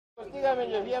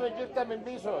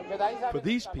For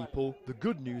these people, the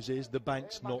good news is the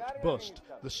bank's not bust.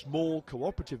 The small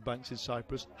cooperative banks in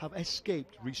Cyprus have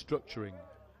escaped restructuring,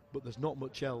 but there's not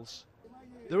much else.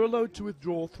 They're allowed to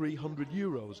withdraw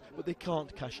 €300, but they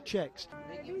can't cash cheques.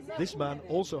 This man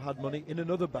also had money in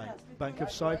another bank, Bank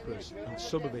of Cyprus, and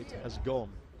some of it has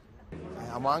gone.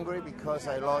 I'm angry because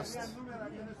I lost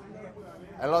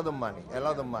a lot of money,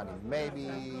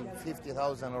 maybe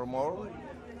 50,000 or more.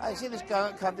 I see this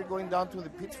country going down to the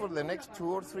pits for the next 2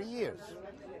 or 3 years.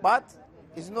 But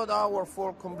it's not our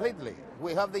fault completely.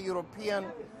 We have the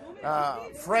European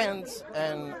friends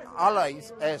and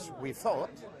allies, as we thought,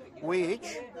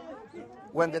 which,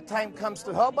 when the time comes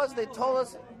to help us, they told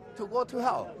us to go to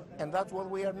hell. And that's what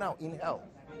we are now, in hell.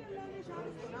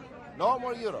 No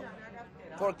more Europe.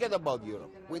 Forget about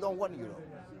Europe. We don't want Europe.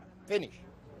 Finish.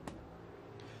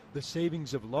 The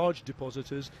savings of large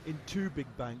depositors in 2 big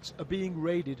banks are being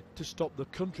raided to stop the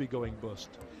country going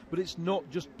bust. But it's not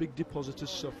just big depositors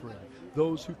suffering.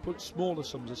 Those who put smaller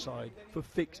sums aside for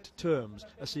fixed terms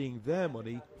are seeing their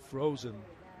money frozen.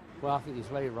 Well, I think it's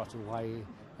very rotten way.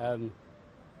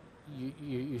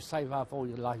 You save up all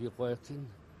your life, you're working,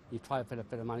 you try to put a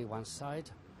bit of money one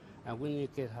side, and when you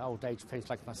get old age pension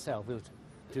like myself,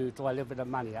 to draw a little bit of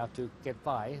money out to get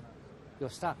by, you're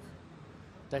stuck.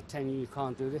 They're telling you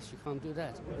can't do this, you can't do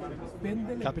that.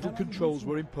 Capital controls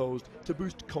were imposed to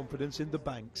boost confidence in the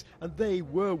banks, and they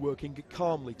were working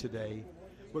calmly today.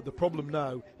 But the problem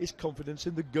now is confidence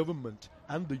in the government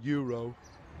and the euro.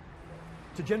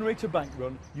 To generate a bank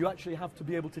run, you actually have to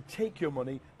be able to take your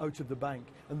money out of the bank,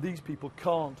 and these people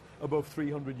can't above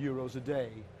 €300 a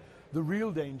day. The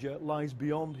real danger lies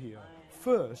beyond here.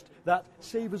 First, that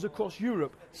savers across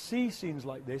Europe see scenes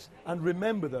like this and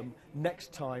remember them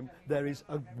next time there is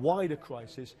a wider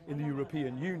crisis in the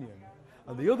European Union.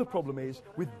 And the other problem is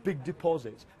with big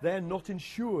deposits. They're not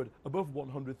insured above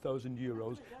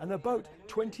 €100,000, and about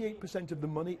 28% of the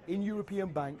money in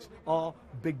European banks are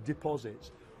big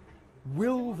deposits.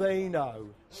 Will they now,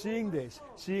 seeing this,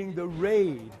 seeing the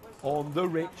raid on the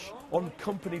rich, on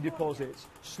company deposits,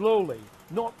 slowly,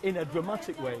 not in a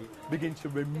dramatic way, begin to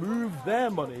remove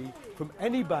their money from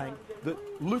any bank that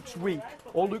looks weak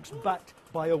or looks backed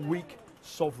by a weak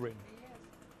sovereign?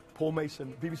 Paul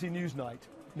Mason, BBC Newsnight,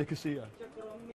 Nicosia.